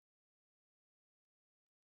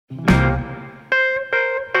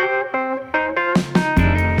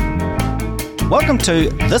Welcome to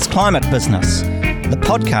This Climate Business, the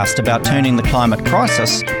podcast about turning the climate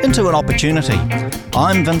crisis into an opportunity.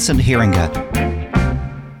 I'm Vincent Heringer.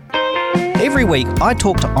 Every week, I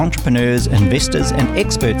talk to entrepreneurs, investors and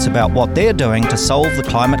experts about what they're doing to solve the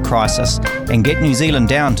climate crisis and get New Zealand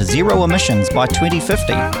down to zero emissions by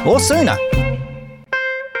 2050 or sooner.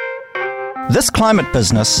 This Climate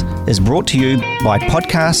Business is brought to you by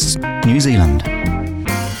Podcasts New Zealand.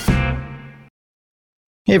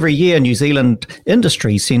 Every year, New Zealand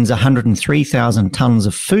industry sends 103,000 tonnes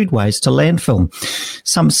of food waste to landfill.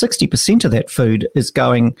 Some 60% of that food is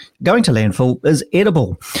going to landfill is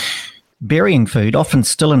edible. Burying food, often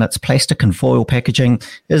still in its plastic and foil packaging,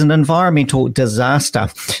 is an environmental disaster.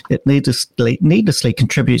 It needlessly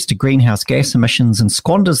contributes to greenhouse gas emissions and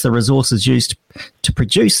squanders the resources used to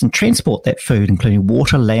produce and transport that food, including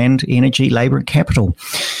water, land, energy, labour and capital.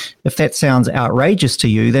 If that sounds outrageous to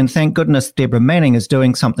you, then thank goodness Deborah Manning is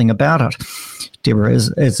doing something about it. Deborah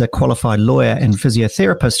is a qualified lawyer and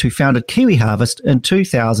physiotherapist who founded Kiwi Harvest in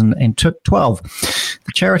 2012.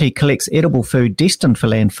 The charity collects edible food destined for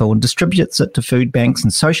landfill and distributes it to food banks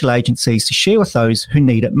and social agencies to share with those who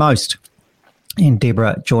need it most. And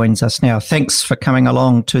Deborah joins us now. Thanks for coming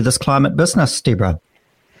along to This Climate Business, Deborah.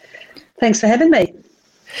 Thanks for having me.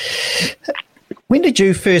 When did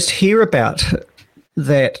you first hear about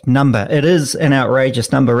that number? It is an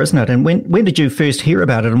outrageous number, isn't it? And when did you first hear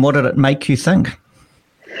about it and what did it make you think?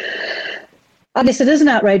 I guess it is an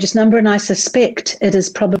outrageous number, and I suspect it is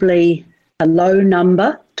probably a low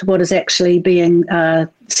number to what is actually being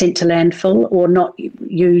sent to landfill or not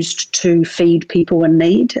used to feed people in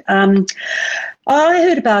need. I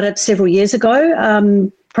heard about it several years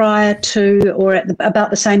ago, prior to or at about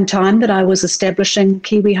the same time that I was establishing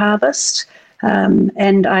Kiwi Harvest,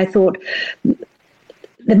 and I thought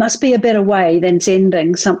there must be a better way than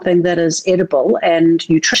sending something that is edible and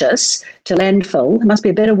nutritious to landfill. There must be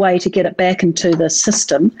a better way to get it back into the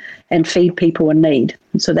system and feed people in need.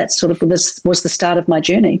 And so that's this was the start of my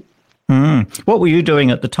journey. What were you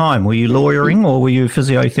doing at the time? Were you lawyering or were you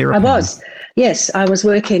physiotherapy? I was. Yes, I was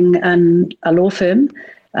working in a law firm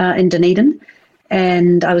in Dunedin,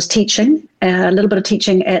 and I was teaching, a little bit of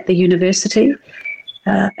teaching at the university,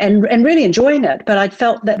 and really enjoying it. But I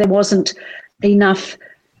felt that there wasn't enough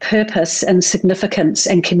purpose and significance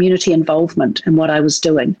and community involvement in what I was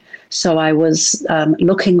doing. So I was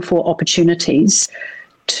looking for opportunities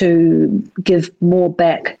to give more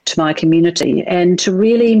back to my community and to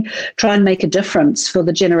really try and make a difference for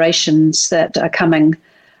the generations that are coming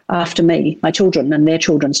after me, my children and their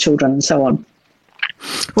children's children and so on.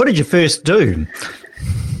 What did you first do?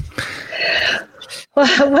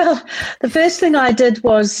 Well, the first thing I did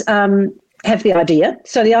was have the idea.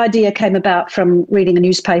 So the idea came about from reading a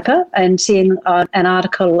newspaper and seeing an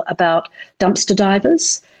article about dumpster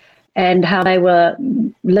divers and how they were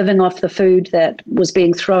living off the food that was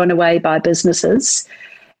being thrown away by businesses.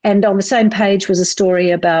 And on the same page was a story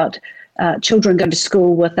about children going to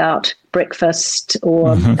school without breakfast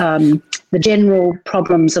or the general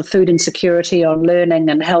problems of food insecurity on learning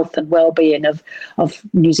and health and well-being of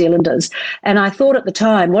New Zealanders. And I thought at the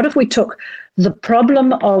time, what if we took the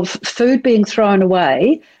problem of food being thrown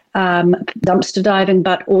away, dumpster diving,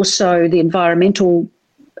 but also the environmental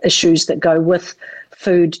issues that go with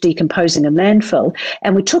food decomposing in landfill,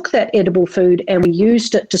 and we took that edible food and we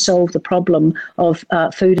used it to solve the problem of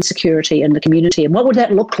food insecurity in the community. And what would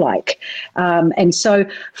that look like? And so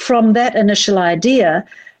from that initial idea,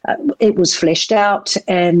 it was fleshed out,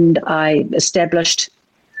 and I established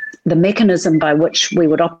the mechanism by which we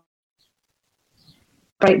would operate,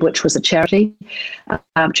 which was a charity,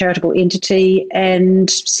 charitable entity, and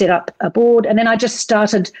set up a board. And then I just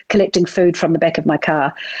started collecting food from the back of my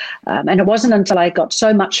car. And it wasn't until I got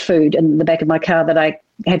so much food in the back of my car that I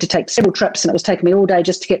had to take several trips, and it was taking me all day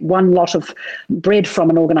just to get one lot of bread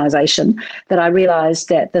from an organisation, that I realised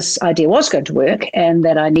that this idea was going to work and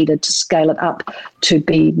that I needed to scale it up to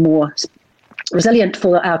be more resilient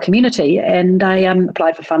for our community. And I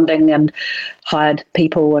applied for funding and hired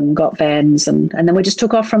people and got vans, and then we just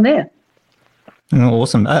took off from there. Oh,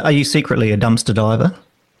 awesome. Are you secretly a dumpster diver?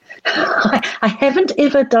 I haven't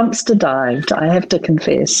ever dumpster dived, I have to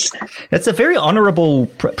confess. It's a very honourable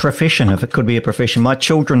profession, if it could be a profession. My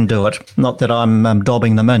children do it. Not that I'm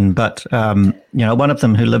dobbing them in, but one of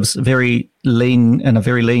them who lives very lean in a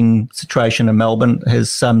very lean situation in Melbourne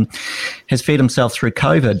has fed himself through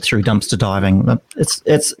COVID through dumpster diving.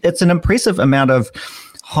 It's an impressive amount of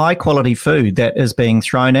high quality food that is being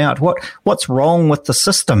thrown out. What's wrong with the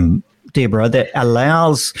system, Deborah, that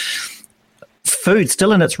allows food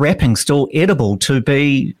still in its wrapping, still edible, to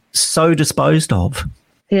be so disposed of?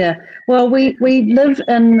 Yeah. Well, we live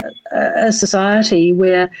in a society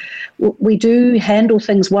where we do handle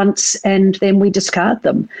things once and then we discard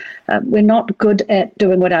them. We're not good at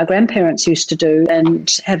doing what our grandparents used to do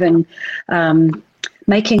and having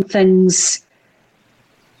making things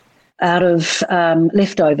out of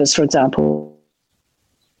leftovers, for example.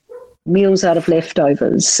 Meals out of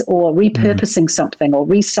leftovers, or repurposing something, or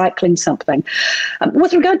recycling something.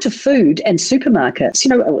 With regard to food and supermarkets,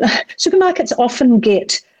 supermarkets often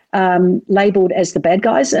get labelled as the bad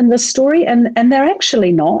guys in this story, and they're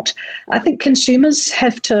actually not. I think consumers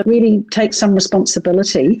have to really take some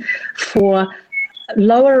responsibility for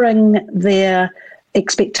lowering their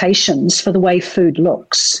expectations for the way food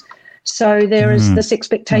looks. So there is this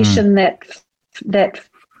expectation that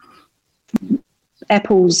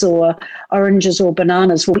apples or oranges or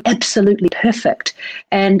bananas will be absolutely perfect.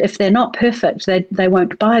 And if they're not perfect, they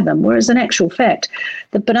won't buy them. Whereas in actual fact,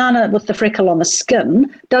 the banana with the freckle on the skin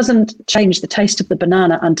doesn't change the taste of the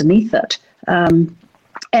banana underneath it. And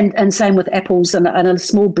same with apples, and a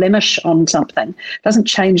small blemish on something doesn't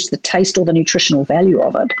change the taste or the nutritional value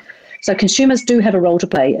of it. So consumers do have a role to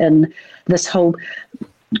play in this whole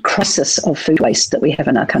crisis of food waste that we have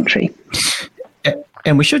in our country.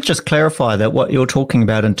 And we should just clarify that what you're talking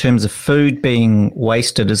about in terms of food being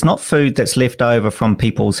wasted is not food that's left over from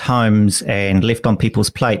people's homes and left on people's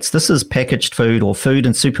plates. This is packaged food or food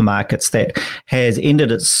in supermarkets that has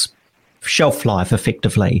ended its shelf life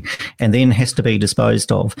effectively and then has to be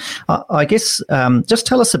disposed of. I guess just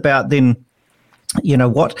tell us about then,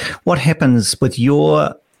 what happens with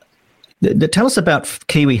your... Tell us about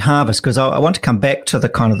Kiwi Harvest, because I want to come back to the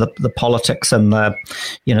kind of the politics and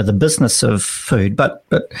the business of food. But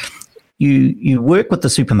you work with the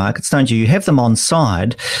supermarkets, don't you? You have them on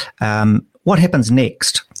side. What happens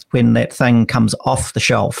next when that thing comes off the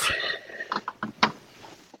shelf?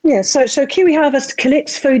 Yeah, so Kiwi Harvest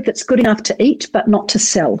collects food that's good enough to eat but not to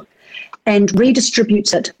sell, and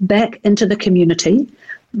redistributes it back into the community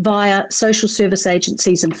via social service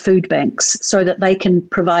agencies and food banks so that they can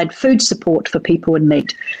provide food support for people in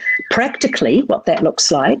need. Practically, what that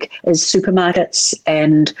looks like is supermarkets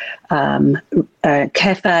and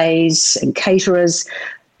cafes and caterers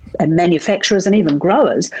and manufacturers and even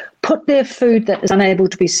growers put their food that is unable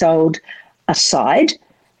to be sold aside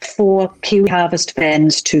for Kiwi Harvest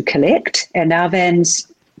vans to collect, and our vans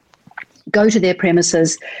go to their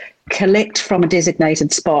premises, collect from a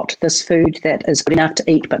designated spot this food that is good enough to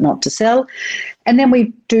eat but not to sell. And then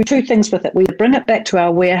we do two things with it. We bring it back to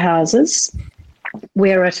our warehouses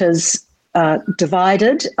where it is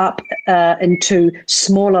divided up into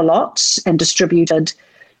smaller lots and distributed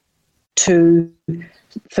to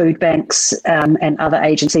food banks and other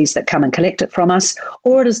agencies that come and collect it from us,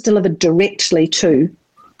 or it is delivered directly to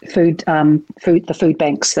the food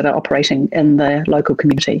banks that are operating in the local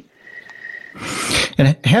community.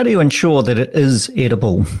 And how do you ensure that it is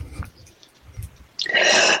edible?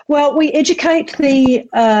 Well, we educate the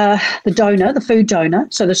donor, the food donor,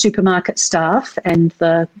 so the supermarket staff and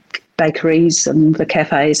the bakeries and the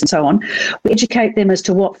cafes and so on. We educate them as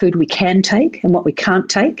to what food we can take and what we can't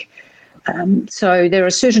take. So there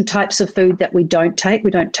are certain types of food that we don't take.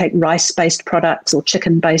 We don't take rice-based products or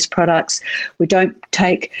chicken-based products. We don't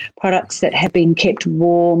take products that have been kept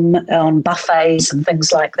warm on buffets and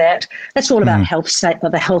things like that. That's all about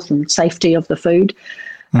the health and safety of the food.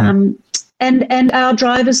 And our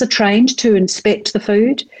drivers are trained to inspect the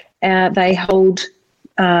food. They hold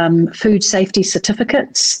food safety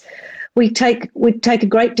certificates. We take a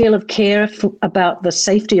great deal of care about the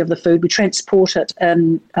safety of the food. We transport it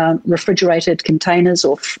in refrigerated containers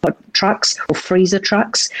or trucks or freezer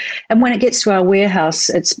trucks. And when it gets to our warehouse,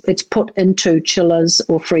 it's put into chillers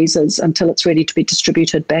or freezers until it's ready to be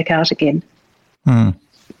distributed back out again.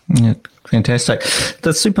 Yeah, fantastic. The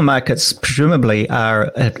supermarkets presumably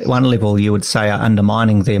are, at one level, you would say, are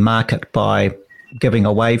undermining their market by giving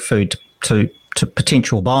away food to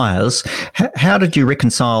potential buyers. How did you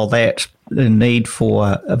reconcile that need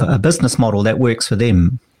for a business model that works for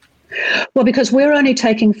them? Well, because we're only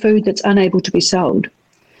taking food that's unable to be sold.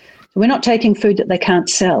 We're not taking food that they can't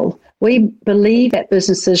sell. We believe that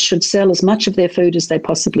businesses should sell as much of their food as they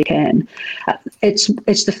possibly can. It's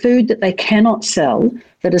the food that they cannot sell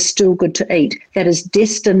that is still good to eat, that is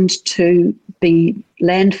destined to be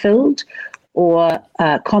landfilled or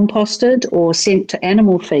composted or sent to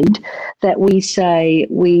animal feed, that we say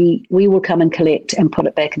we will come and collect and put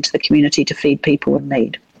it back into the community to feed people in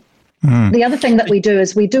need. The other thing that we do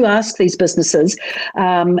is we do ask these businesses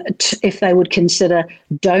if they would consider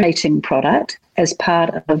donating product as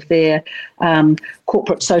part of their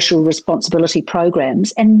corporate social responsibility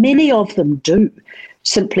programs, and many of them do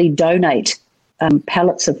simply donate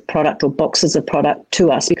pallets of product or boxes of product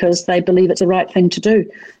to us because they believe it's the right thing to do.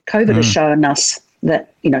 COVID has shown us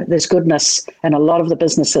that, there's goodness in a lot of the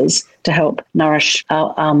businesses to help nourish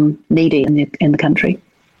our needy in the country.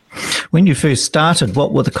 When you first started,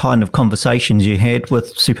 what were the kind of conversations you had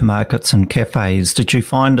with supermarkets and cafes? Did you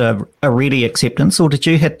find a ready acceptance, or did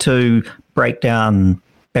you have to break down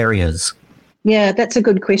barriers? Yeah, that's a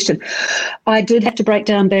good question. I did have to break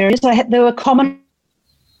down barriers. There were common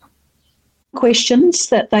questions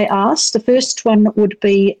that they asked. The first one would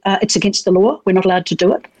be, it's against the law. We're not allowed to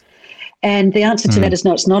do it. And the answer to that is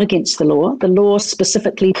no, it's not against the law. The law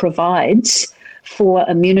specifically provides for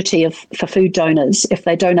immunity for food donors if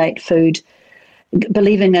they donate food,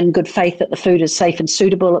 believing in good faith that the food is safe and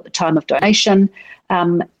suitable at the time of donation,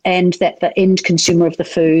 and that the end consumer of the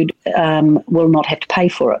food will not have to pay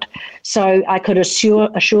for it. So I could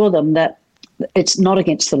assure them that it's not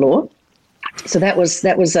against the law. So that was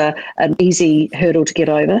an easy hurdle to get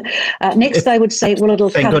over. Next, they would say, well, it'll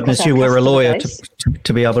cut across our Thank goodness you were a lawyer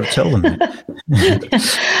to be able to tell them that.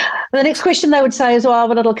 The next question they would say is, well,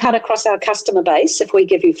 it'll cut across our customer base if we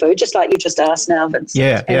give you food, just like you just asked now,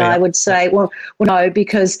 Vincent. I would say, well, no,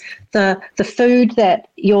 because the food that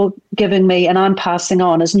you're giving me and I'm passing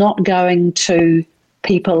on is not going to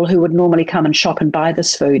people who would normally come and shop and buy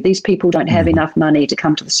this food. These people don't have enough money to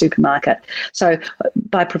come to the supermarket. So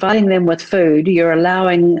by providing them with food, you're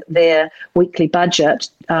allowing their weekly budget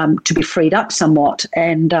to be freed up somewhat,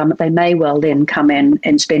 and they may well then come in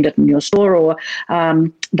and spend it in your store, or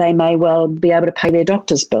they may well be able to pay their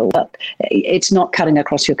doctor's bill. But it's not cutting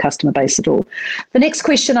across your customer base at all. The next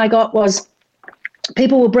question I got was,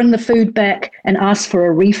 people will bring the food back and ask for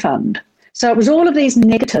a refund. So it was all of these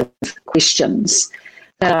negative questions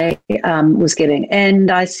that I was getting.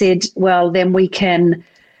 And I said, well, then we can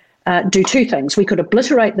do two things. We could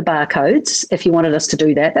obliterate the barcodes if you wanted us to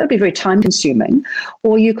do that. That would be very time consuming.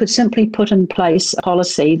 Or you could simply put in place a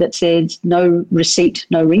policy that said no receipt,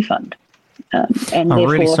 no refund. And I'm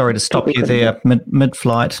really sorry to stop you there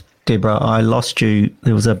mid-flight, Deborah. I lost you.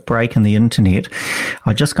 There was a break in the internet.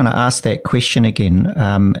 I'm just going to ask that question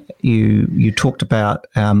again. You talked about,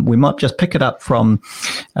 we might just pick it up from,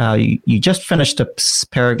 you just finished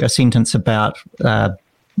a sentence about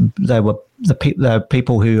they were the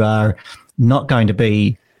people who are not going to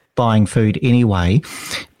be buying food anyway.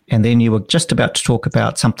 And then you were just about to talk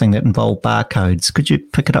about something that involved barcodes. Could you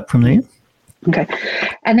pick it up from there? Okay.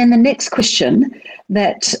 And then the next question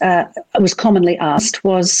that was commonly asked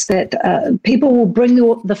was that people will bring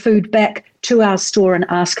the food back to our store and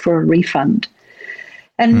ask for a refund.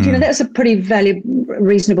 And, that's a pretty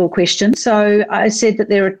reasonable question. So I said that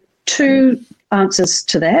there are two answers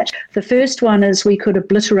to that. The first one is we could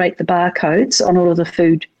obliterate the barcodes on all of the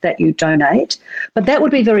food that you donate, but that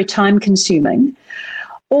would be very time consuming.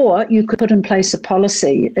 Or you could put in place a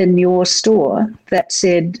policy in your store that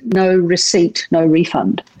said no receipt, no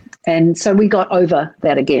refund. And so we got over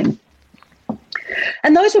that again.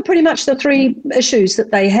 And those were pretty much the three issues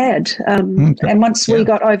that they had. And once we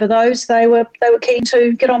got over those, they were keen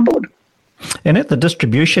to get on board. And at the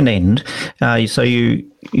distribution end, so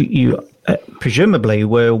you presumably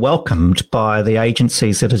were welcomed by the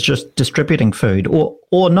agencies that is just distributing food,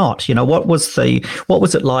 or not. What was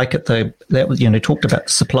it like at talked about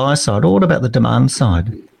the supply side, or what about the demand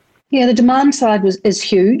side? Yeah, the demand side is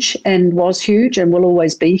huge and was huge and will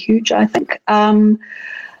always be huge, I think.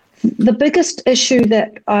 The biggest issue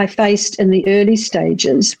that I faced in the early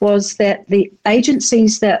stages was that the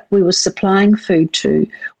agencies that we were supplying food to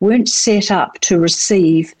weren't set up to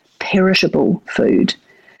receive perishable food.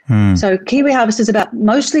 So Kiwi Harvest is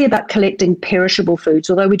mostly about collecting perishable foods,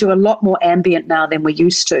 although we do a lot more ambient now than we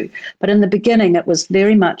used to. But in the beginning, it was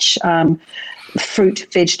very much fruit,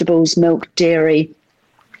 vegetables, milk, dairy,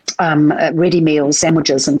 ready meals,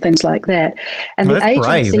 sandwiches, and things like that. And well, the that's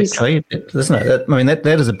agencies, brave, actually, isn't it? I mean, that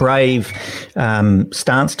is a brave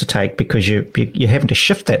stance to take, because you're having to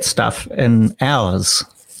shift that stuff in hours.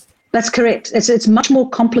 That's correct. It's much more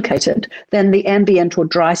complicated than the ambient or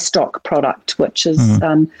dry stock product, which is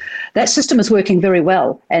that system is working very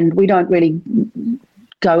well, and we don't really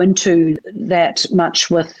go into that much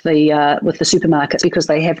with the supermarkets because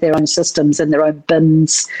they have their own systems and their own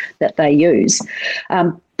bins that they use.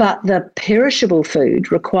 But the perishable food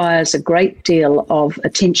requires a great deal of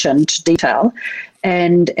attention to detail.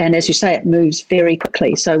 And as you say, it moves very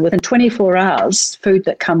quickly. So within 24 hours, food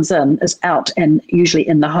that comes in is out and usually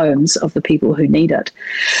in the homes of the people who need it.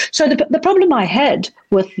 So the problem I had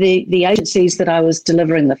with the agencies that I was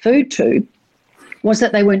delivering the food to was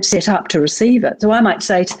that they weren't set up to receive it. So I might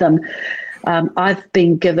say to them, I've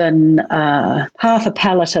been given half a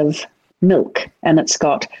pallet of milk, and it's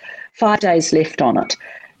got 5 days left on it.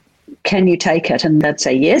 Can you take it? And they'd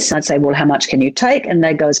say yes. I'd say, well, how much can you take? And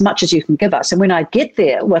they'd go, as much as you can give us. And when I get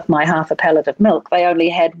there with my half a pallet of milk, they only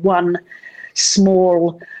had one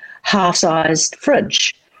small half-sized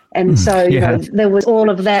fridge. And so, there was all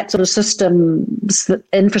of that sort of systems,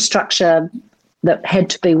 infrastructure that had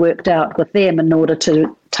to be worked out with them in order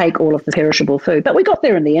to take all of the perishable food. But we got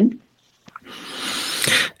there in the end.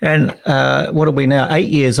 And what are we now? 8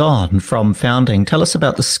 years on from founding. Tell us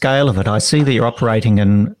about the scale of it. I see that you're operating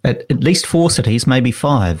in at least 4 cities, maybe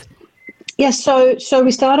 5. Yes, so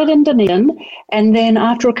we started in Dunedin, and then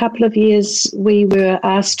after a couple of years, we were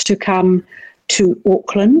asked to come to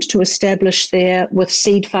Auckland to establish there with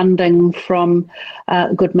seed funding from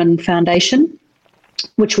Goodman Foundation,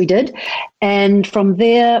 which we did. And from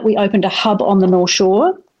there, we opened a hub on the North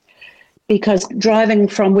Shore, because driving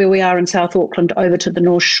from where we are in South Auckland over to the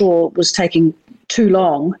North Shore was taking too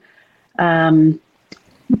long.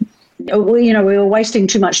 We were wasting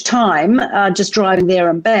too much time just driving there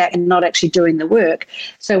and back and not actually doing the work.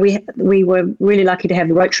 So we were really lucky to have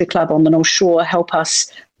the Rotary Club on the North Shore help us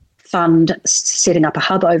fund setting up a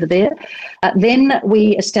hub over there. Then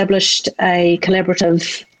we established a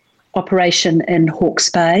collaborative operation in Hawke's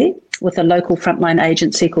Bay with a local frontline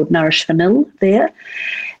agency called Nourish for Nil there.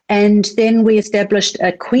 And then we established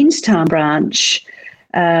a Queenstown branch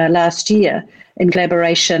last year in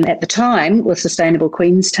collaboration at the time with Sustainable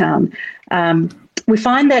Queenstown. We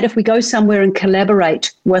find that if we go somewhere and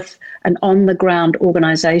collaborate with an on-the-ground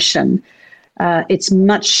organisation, it's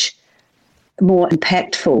much more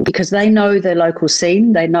impactful because they know their local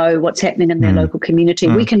scene, they know what's happening in their local community.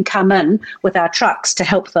 We can come in with our trucks to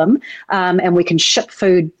help them, and we can ship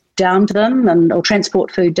food down to them or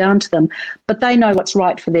transport food down to them, but they know what's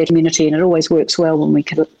right for their community, and it always works well when we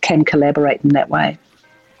can collaborate in that way.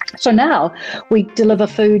 So now we deliver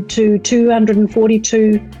food to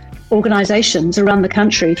 242 organisations around the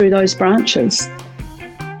country through those branches.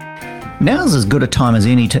 Now's as good a time as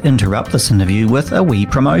any to interrupt this interview with a wee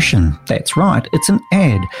promotion. That's right, it's an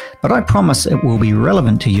ad, but I promise it will be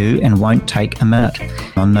relevant to you and won't take a minute.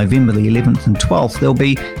 On November the 11th and 12th, there'll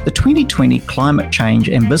be the 2020 Climate Change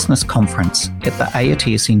and Business Conference at the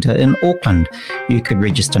Aotea Centre in Auckland. You could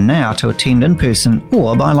register now to attend in person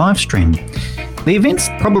or by live stream. The event's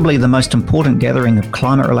probably the most important gathering of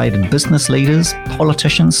climate-related business leaders,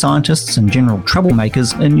 politicians, scientists and general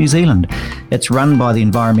troublemakers in New Zealand. It's run by the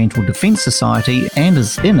Environmental Defence Society and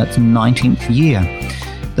is in its 19th year.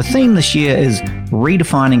 The theme this year is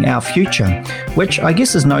Redefining Our Future, which I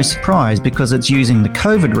guess is no surprise because it's using the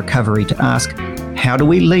COVID recovery to ask, how do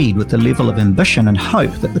we lead with the level of ambition and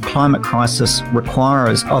hope that the climate crisis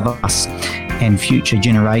requires of us and future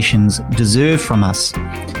generations deserve from us?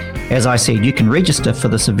 As I said, you can register for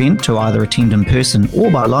this event to either attend in person or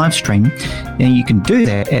by live stream, and you can do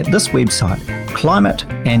that at this website,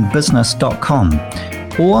 climateandbusiness.com.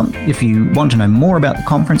 Or if you want to know more about the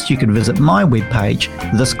conference, you could visit my webpage,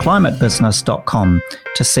 thisclimatebusiness.com,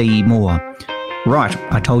 to see more. Right,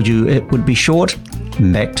 I told you it would be short.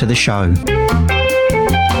 Back to the show.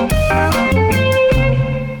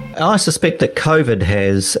 I suspect that COVID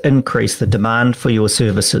has increased the demand for your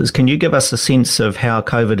services. Can you give us a sense of how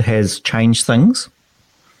COVID has changed things?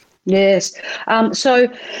 Yes. So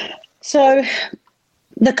the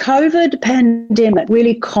COVID pandemic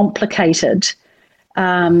really complicated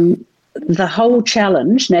the whole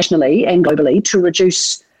challenge nationally and globally to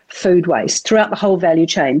reduce food waste throughout the whole value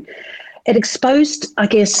chain. It exposed, I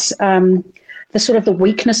guess, the sort of the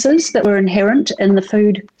weaknesses that were inherent in the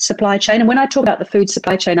food supply chain. And when I talk about the food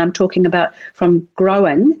supply chain, I'm talking about from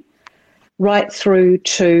growing right through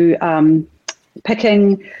to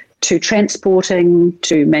picking, to transporting,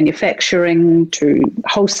 to manufacturing, to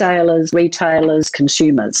wholesalers, retailers,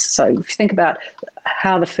 consumers. So if you think about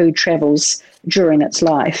how the food travels during its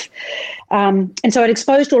life. And so it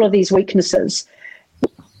exposed all of these weaknesses.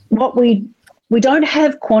 What we don't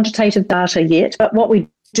have quantitative data yet, but what we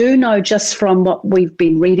do know just from what we've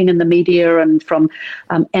been reading in the media and from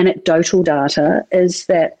anecdotal data is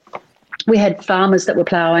that we had farmers that were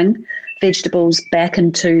ploughing vegetables back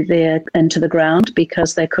into the ground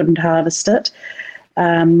because they couldn't harvest it.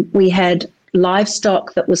 We had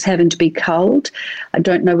livestock that was having to be culled. I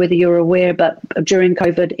don't know whether you're aware, but during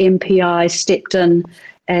COVID, MPI stepped in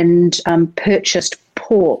and purchased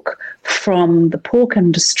pork from the pork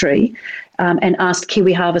industry and asked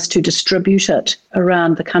Kiwi Harvest to distribute it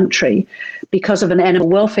around the country because of an animal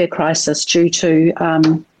welfare crisis due to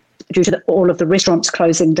all of the restaurants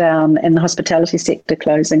closing down and the hospitality sector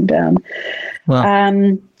closing down.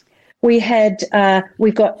 Wow. we had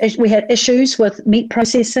issues with meat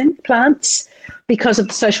processing plants because of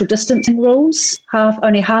the social distancing rules.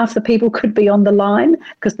 Only half the people could be on the line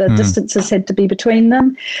because the distances had to be between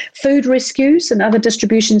them. Food rescues and other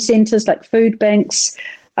distribution centres like food banks,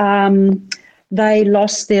 they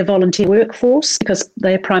lost their volunteer workforce because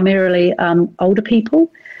they're primarily older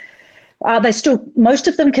people. Most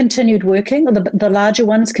of them continued working, or the larger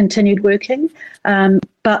ones continued working,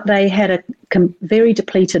 but they had a very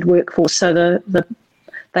depleted workforce. So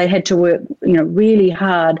they had to work, really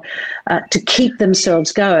hard to keep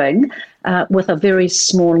themselves going with a very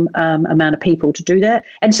small amount of people to do that.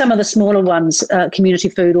 And some of the smaller ones, community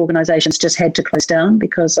food organisations, just had to close down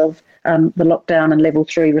because of the lockdown and level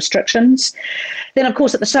 3 restrictions. Then, of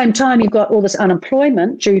course, at the same time, you've got all this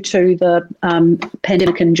unemployment due to the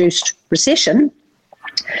pandemic-induced recession.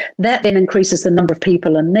 That then increases the number of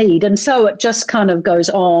people in need. And so it just kind of goes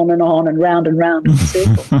on and round in a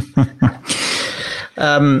circle.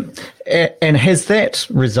 And has that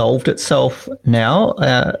resolved itself now?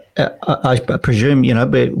 I presume,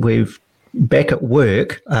 we've back at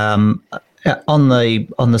work on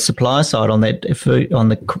the supply side, on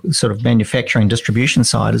the sort of manufacturing distribution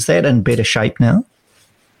side. Is that in better shape now?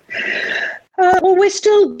 Well, we're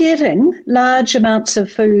still getting large amounts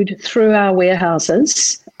of food through our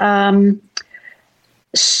warehouses. And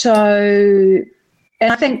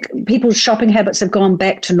I think people's shopping habits have gone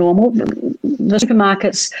back to normal. The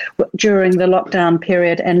supermarkets during the lockdown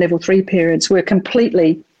period and level 3 periods were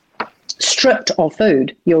completely stripped of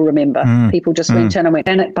food, you'll remember. People just went in and went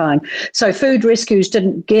panic buying. So food rescues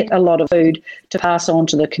didn't get a lot of food to pass on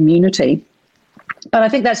to the community. But I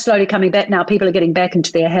think that's slowly coming back now. People are getting back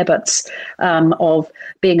into their habits of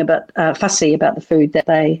being a bit fussy about the food that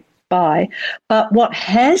they buy. But what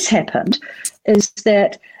has happened is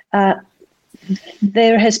that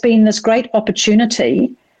there has been this great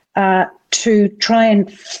opportunity to try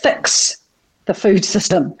and fix the food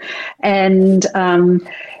system. And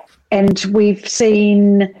we've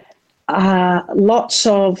seen lots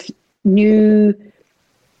of new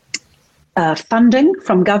funding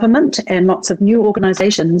from government and lots of new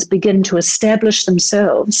organisations begin to establish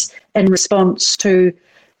themselves in response to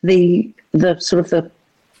the sort of the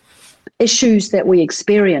issues that we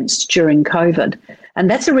experienced during COVID. And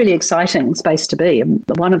that's a really exciting space to be. And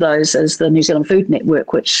one of those is the New Zealand Food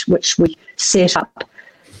Network, which we set up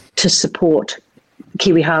to support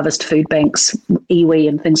Kiwi Harvest food banks, iwi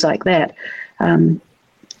and things like that.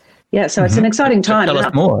 So it's an exciting time. Tell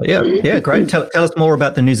us more. Yeah, great. Tell us more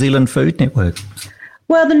about the New Zealand Food Network.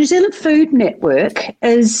 Well, the New Zealand Food Network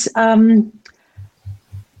is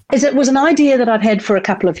it was an idea that I've had for a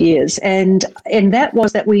couple of years, and that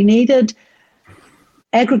was that we needed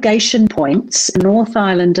aggregation points in North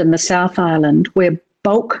Island and the South Island where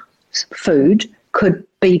bulk food could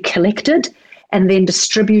be collected and then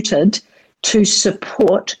distributed to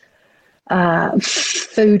support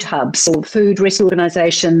food hubs or food rescue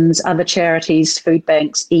organisations, other charities, food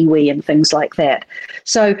banks, iwi and things like that.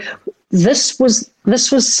 So this was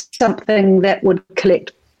something that would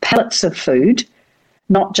collect pallets of food,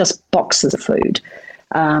 not just boxes of food.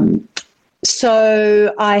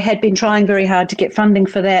 So I had been trying very hard to get funding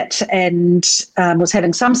for that and was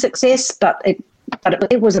having some success, but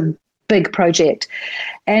it was a big project.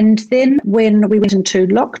 And then when we went into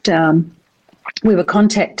lockdown, we were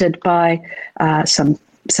contacted by some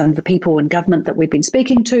of the people in government that we'd been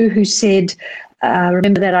speaking to who said,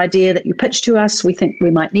 remember that idea that you pitched to us? We think we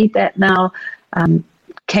might need that now.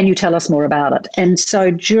 Can you tell us more about it? And so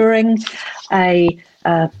during a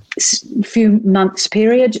few months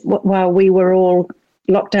period, while we were all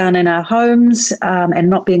locked down in our homes and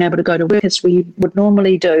not being able to go to work as we would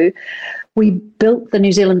normally do, we built the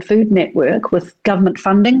New Zealand Food Network with government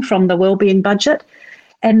funding from the Wellbeing budget.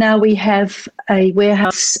 And now we have a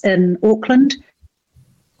warehouse in Auckland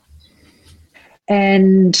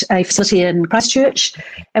and a facility in Christchurch,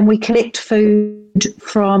 and we collect food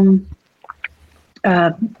from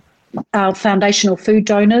our foundational food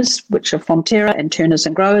donors, which are Fonterra and Turners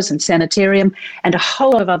and Growers and Sanitarium, and a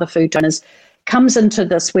whole lot of other food donors, comes into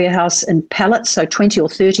this warehouse in pallets, so 20 or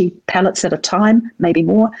 30 pallets at a time, maybe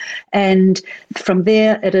more. And from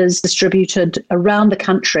there, it is distributed around the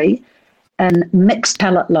country in mixed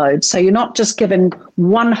pallet loads. So you're not just giving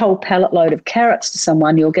one whole pallet load of carrots to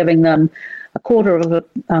someone, you're giving them a quarter of a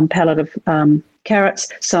pallet of carrots,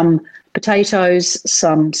 some potatoes,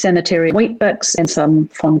 some Sanitarium wheat bix, and some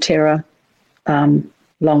Fonterra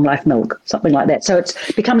long life milk, something like that. So it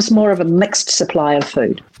becomes more of a mixed supply of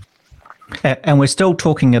food. And we're still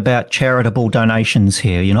talking about charitable donations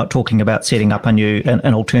here. You're not talking about setting up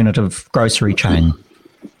an alternative grocery chain.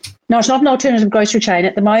 No, it's not an alternative grocery chain.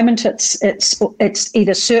 At the moment, it's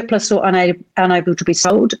either surplus or unable to be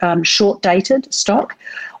sold, short-dated stock.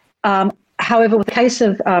 However, with the case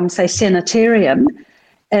of, say, Sanitarium,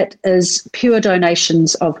 it is pure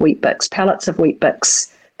donations of Weet-Bix, pallets of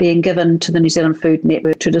Weet-Bix being given to the New Zealand Food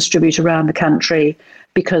Network to distribute around the country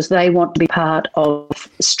because they want to be part of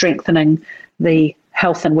strengthening the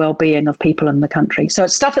health and well-being of people in the country. So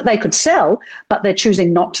it's stuff that they could sell, but they're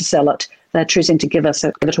choosing not to sell it. They're choosing to give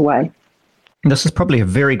it away. This is probably a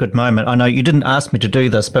very good moment. I know you didn't ask me to do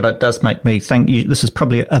this, but it does make me think this is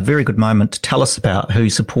probably a very good moment to tell us about who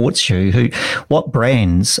supports you, what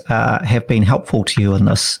brands have been helpful to you in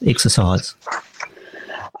this exercise.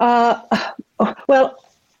 Well,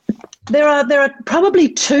 there are probably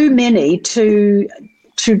too many to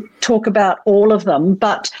talk about all of them,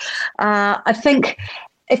 but I think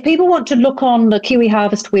if people want to look on the Kiwi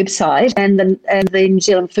Harvest website and the New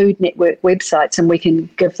Zealand Food Network websites, and we can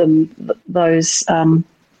give them those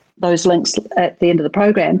links at the end of the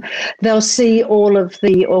program, they'll see all of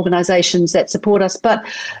the organisations that support us. But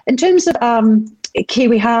in terms of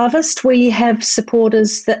Kiwi Harvest, we have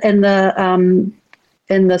supporters in the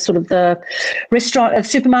sort of the restaurant,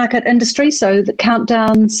 supermarket industry, so the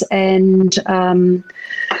Countdowns and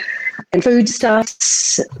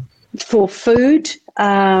foodstuffs for food.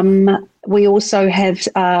 We also have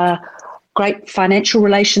great financial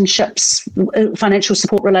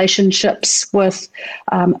support relationships with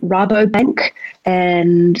Rabobank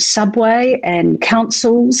and Subway and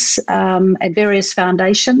councils and various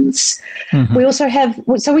foundations. Mm-hmm. We also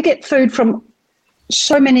we get food from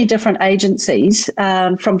so many different agencies,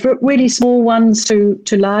 from really small ones to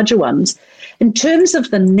larger ones. In terms of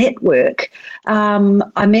the network,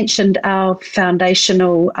 I mentioned our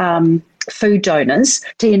foundational food donors,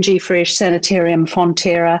 T&G Fresh, Sanitarium,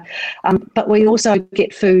 Fonterra, but we also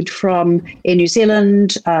get food from Air New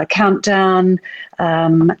Zealand, Countdown,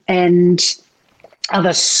 and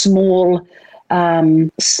other smaller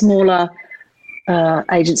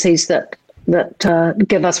agencies that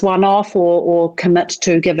give us one-off or commit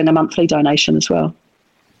to giving a monthly donation as well.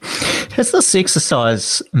 Has this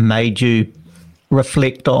exercise made you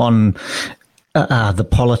reflect on the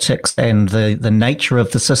politics and the nature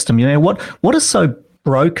of the system? You know, what is so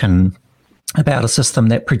broken about a system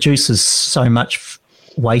that produces so much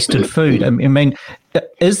wasted food? I mean,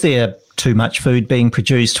 is there too much food being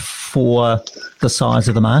produced for the size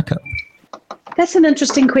of the market? That's an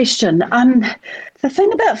interesting question. The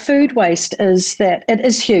thing about food waste is that it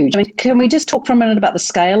is huge. I mean, can we just talk for a minute about the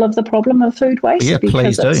scale of the problem of food waste? Yeah,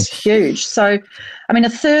 please do. It's huge. So, I mean, a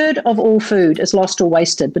third of all food is lost or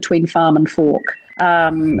wasted between farm and fork.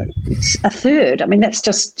 A third. I mean, that's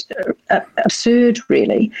just absurd,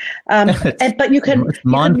 really. But you can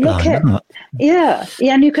look at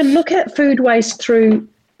and you can look at food waste through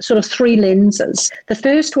sort of three lenses. The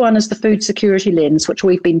first one is the food security lens, which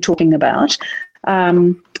we've been talking about.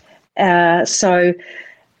 So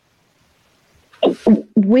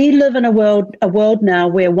we live in a world now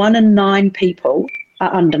where 1 in 9 people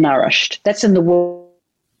are undernourished. That's in the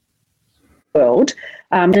world.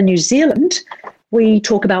 In New Zealand, we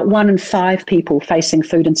talk about 1 in 5 people facing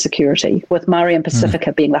food insecurity, with Murray and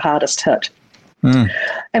Pacifica being the hardest hit.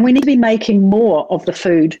 And we need to be making more of the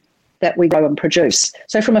food that we grow and produce.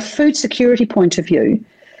 So from a food security point of view,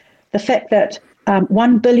 the fact that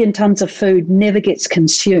 1 billion tonnes of food never gets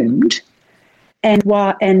consumed, and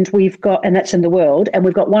that's in the world, and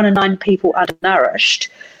we've got 1 in 9 people undernourished.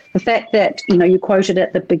 The fact that, you quoted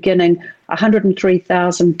at the beginning,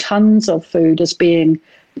 103,000 tonnes of food is being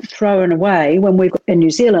thrown away in New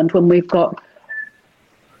Zealand, when we've got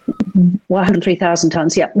 103,000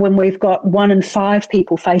 tonnes, when we've got 1 in 5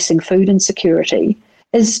 people facing food insecurity,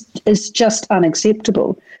 is just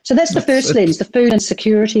unacceptable. So that's the first lens, the food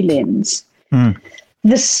insecurity lens.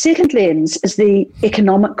 The second lens is the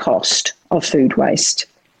economic cost of food waste.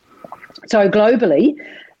 So globally,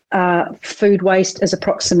 food waste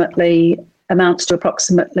amounts to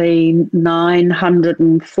approximately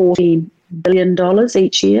 $940 billion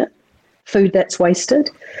each year, food that's wasted.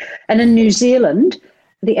 And in New Zealand,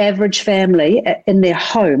 the average family in their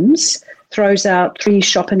homes throws out 3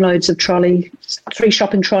 shopping trolleys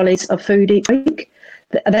of food each week.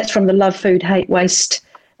 That's from the Love Food Hate Waste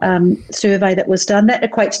survey that was done. That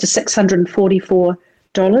equates to $644.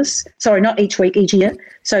 Sorry, not each week, each year.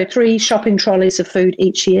 So 3 shopping trolleys of food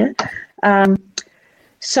each year.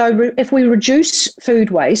 So if we reduce food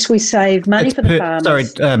waste, we save money for the farmers. Sorry,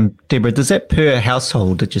 Deborah, is that per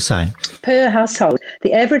household, did you say? Per household.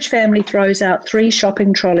 The average family throws out 3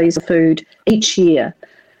 shopping trolleys of food each year,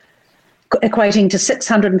 equating to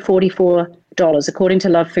 $644, according to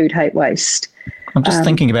Love Food Hate Waste. I'm just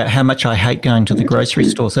thinking about how much I hate going to the grocery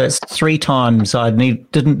store. So it's 3 times I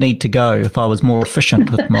didn't need to go if I was more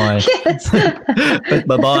efficient with my with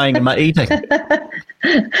my buying and my eating.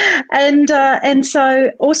 And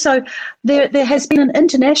so also there has been an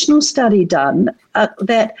international study done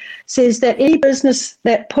that says that any business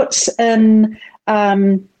that puts in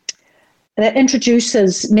that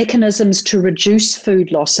introduces mechanisms to reduce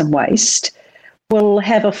food loss and waste will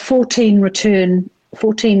have a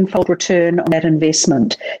 14-fold return on that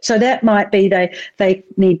investment. So that might be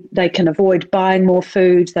they can avoid buying more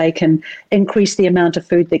food, they can increase the amount of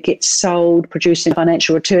food that gets sold, producing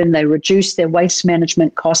financial return, they reduce their waste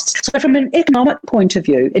management costs. So from an economic point of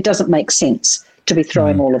view, it doesn't make sense to be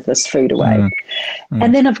throwing all of this food away.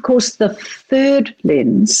 And then, of course, the third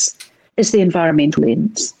lens is the environmental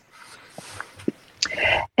lens.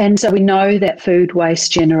 And so we know that food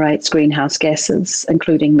waste generates greenhouse gases,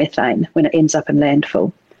 including methane, when it ends up in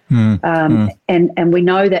landfill. And we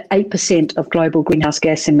know that 8% of global greenhouse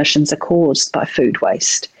gas emissions are caused by food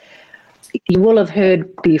waste. You will have heard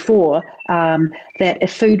before that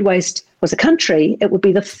if food waste was a country, it would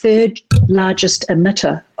be the 3rd largest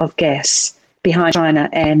emitter of gas behind China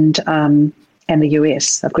and the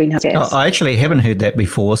US of greenhouse gas. Oh, I actually haven't heard that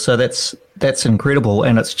before, so that's incredible,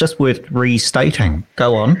 and it's just worth restating.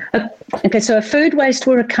 Go on. Okay, so if food waste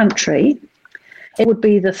were a country, it would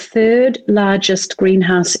be the 3rd largest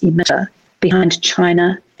greenhouse emitter behind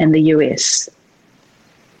China and the US.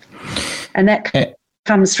 And that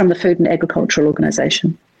comes from the Food and Agricultural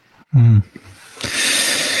Organization.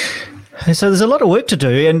 So there's a lot of work to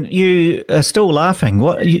do, and you are still laughing.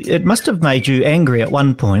 It must have made you angry at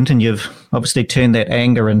one point, and you've obviously turned that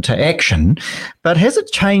anger into action. But has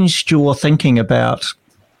it changed your thinking about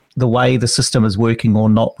the way the system is working or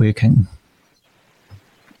not working?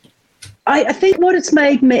 I think what it's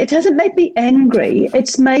made me, it hasn't made me angry.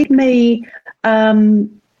 It's made me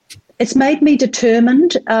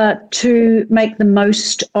determined to make the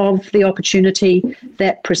most of the opportunity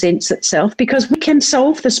that presents itself, because we can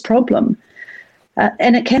solve this problem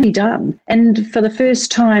and it can be done. And for the first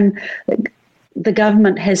time, the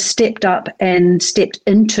government has stepped up and stepped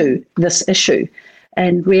into this issue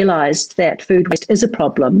and realised that food waste is a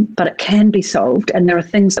problem, but it can be solved and there are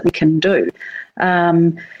things that we can do.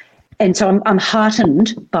 And so I'm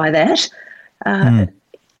heartened by that.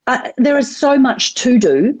 There is so much to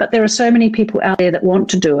do, but there are so many people out there that want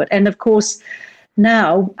to do it. And of course,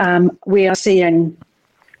 now we are seeing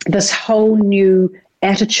this whole new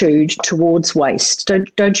attitude towards waste.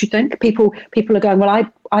 Don't you think? People are going, well,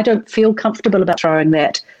 I don't feel comfortable about throwing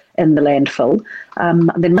that in the landfill.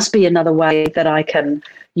 There must be another way that I can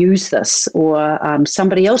use this, or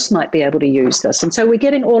somebody else might be able to use this. And so we're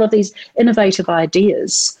getting all of these innovative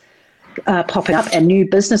ideas popping up and new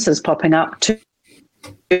businesses popping up to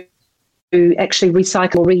actually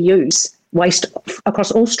recycle or reuse waste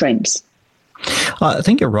across all streams. I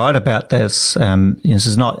think you're right about this. This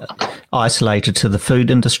is not isolated to the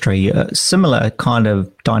food industry. Similar kind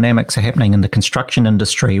of dynamics are happening in the construction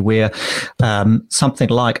industry, where something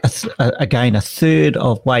like, again, a third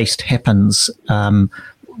of waste happens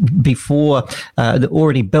before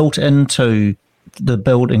already built into the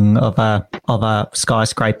building of a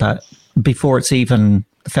skyscraper before it's even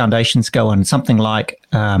the foundations go on. Something like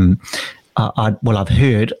I've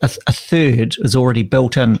heard a third is already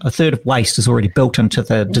built in. A third of waste is already built into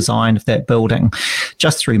the design of that building,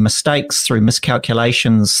 just through mistakes, through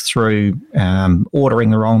miscalculations, through ordering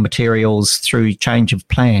the wrong materials, through change of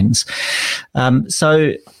plans.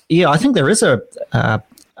 So yeah, I think there is a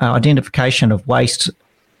identification of waste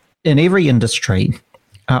in every industry.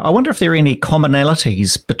 I wonder if there are any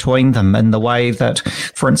commonalities between them in the way that,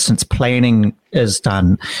 for instance, planning is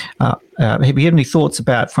done. Have you had any thoughts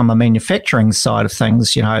about, from a manufacturing side of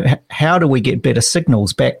things, how do we get better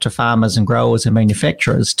signals back to farmers and growers and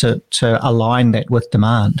manufacturers to align that with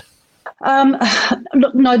demand?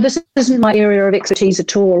 Look, no, this isn't my area of expertise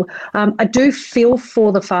at all. I do feel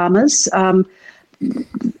for the farmers. One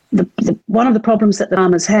of the problems that the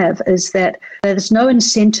farmers have is that there's no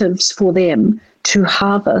incentives for them to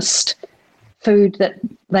harvest food that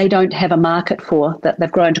they don't have a market for, that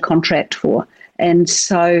they've grown to contract for. And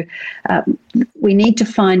so we need to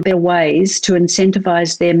find better ways to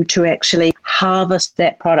incentivize them to actually harvest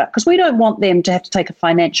that product, because we don't want them to have to take a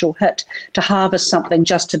financial hit to harvest something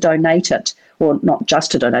just to donate it, or not just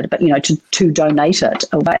to donate it, but to donate it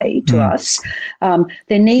away to us.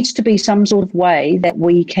 There needs to be some sort of way that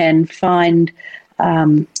we can find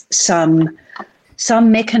some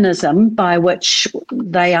mechanism by which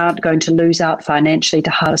they aren't going to lose out financially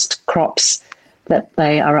to harvest crops that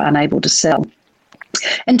they are unable to sell.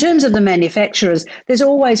 In terms of the manufacturers, there's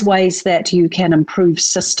always ways that you can improve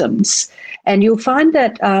systems. And you'll find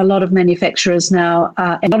that a lot of manufacturers now,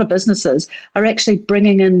 and a lot of businesses, are actually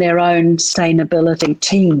bringing in their own sustainability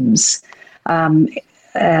teams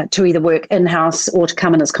to either work in-house or to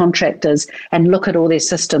come in as contractors and look at all their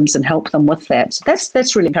systems and help them with that. So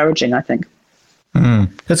that's really encouraging, I think.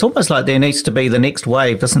 It's almost like there needs to be the next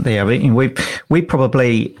wave, doesn't there? I mean, we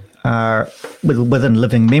probably within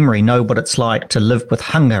living memory know what it's like to live with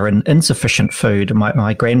hunger and insufficient food.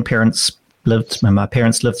 My parents lived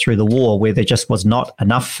through the war where there just was not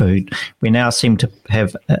enough food. We now seem to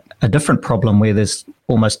have a different problem where there's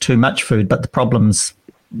almost too much food, but the problems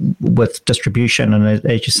with distribution and,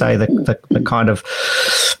 as you say, the kind of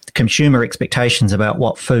consumer expectations about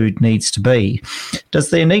what food needs to be. Does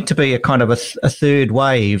there need to be a kind of a third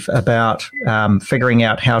wave about figuring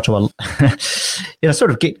out how to,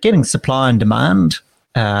 sort of getting supply and demand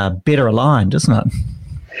better aligned, isn't it?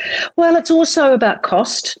 Well, it's also about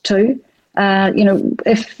cost too.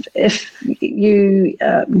 If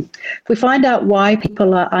we find out why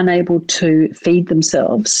people are unable to feed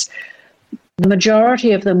themselves, the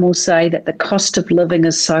majority of them will say that the cost of living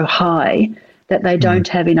is so high that they don't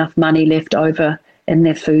have enough money left over in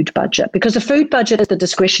their food budget, because the food budget is the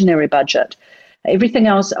discretionary budget. Everything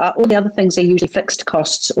else, all the other things are usually fixed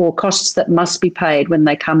costs or costs that must be paid when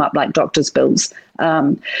they come up, like doctor's bills.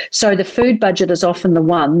 So the food budget is often the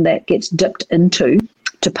one that gets dipped into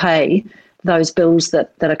to pay those bills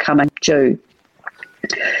that are coming due.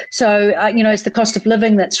 So, it's the cost of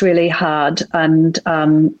living that's really hard and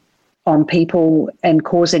on people and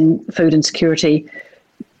causing food insecurity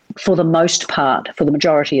for the most part, for the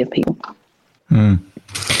majority of people.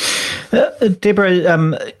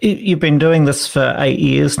 Deborah, you've been doing this for 8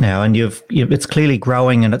 years now, and it's clearly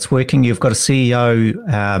growing and it's working. You've got a CEO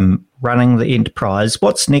running the enterprise.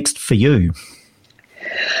 What's next for you?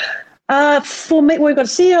 For me, we've got a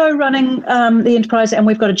CEO running the enterprise, and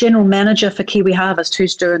we've got a general manager for Kiwi Harvest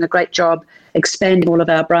who's doing a great job expanding all of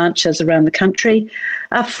our branches around the country.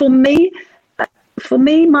 For me,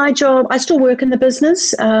 my job, I still work in the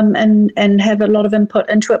business and have a lot of input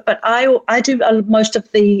into it, but I do most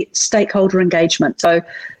of the stakeholder engagement. So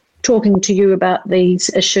talking to you about these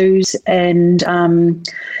issues and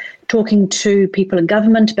talking to people in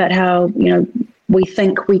government about how, we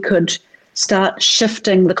think we could start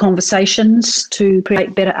shifting the conversations to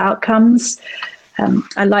create better outcomes.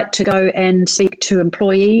 I like to go and speak to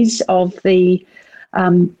employees of the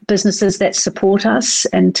businesses that support us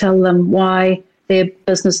and tell them why their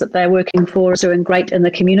business that they're working for is doing great in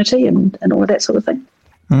the community and all of that sort of thing.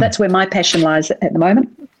 That's where my passion lies at the moment.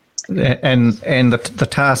 And the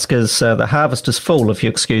task is, the harvest is full, if you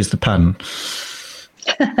excuse the pun.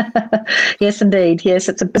 Yes, indeed. Yes,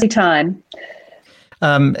 it's a busy time.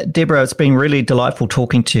 Deborah, it's been really delightful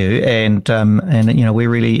talking to you, and we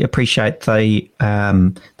really appreciate the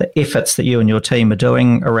efforts that you and your team are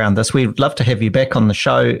doing around this. We'd love to have you back on the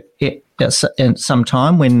show at some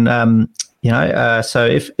time when so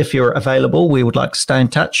if you're available, we would like to stay in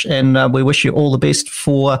touch, and we wish you all the best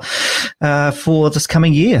for this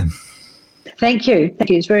coming year. Thank you.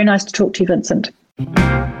 It's very nice to talk to you, Vincent.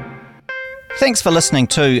 Thanks for listening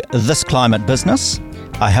to This Climate Business.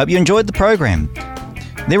 I hope you enjoyed the program.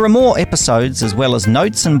 There are more episodes as well as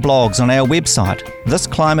notes and blogs on our website,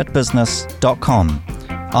 thisclimatebusiness.com.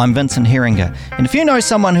 I'm Vincent Heringer, and if you know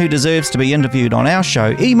someone who deserves to be interviewed on our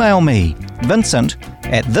show, email me,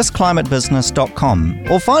 vincent@thisclimatebusiness.com,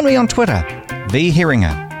 or find me on Twitter,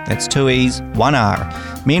 vheringer. That's 2 E's, 1 R.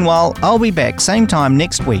 Meanwhile, I'll be back same time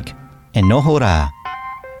next week. E noho rā.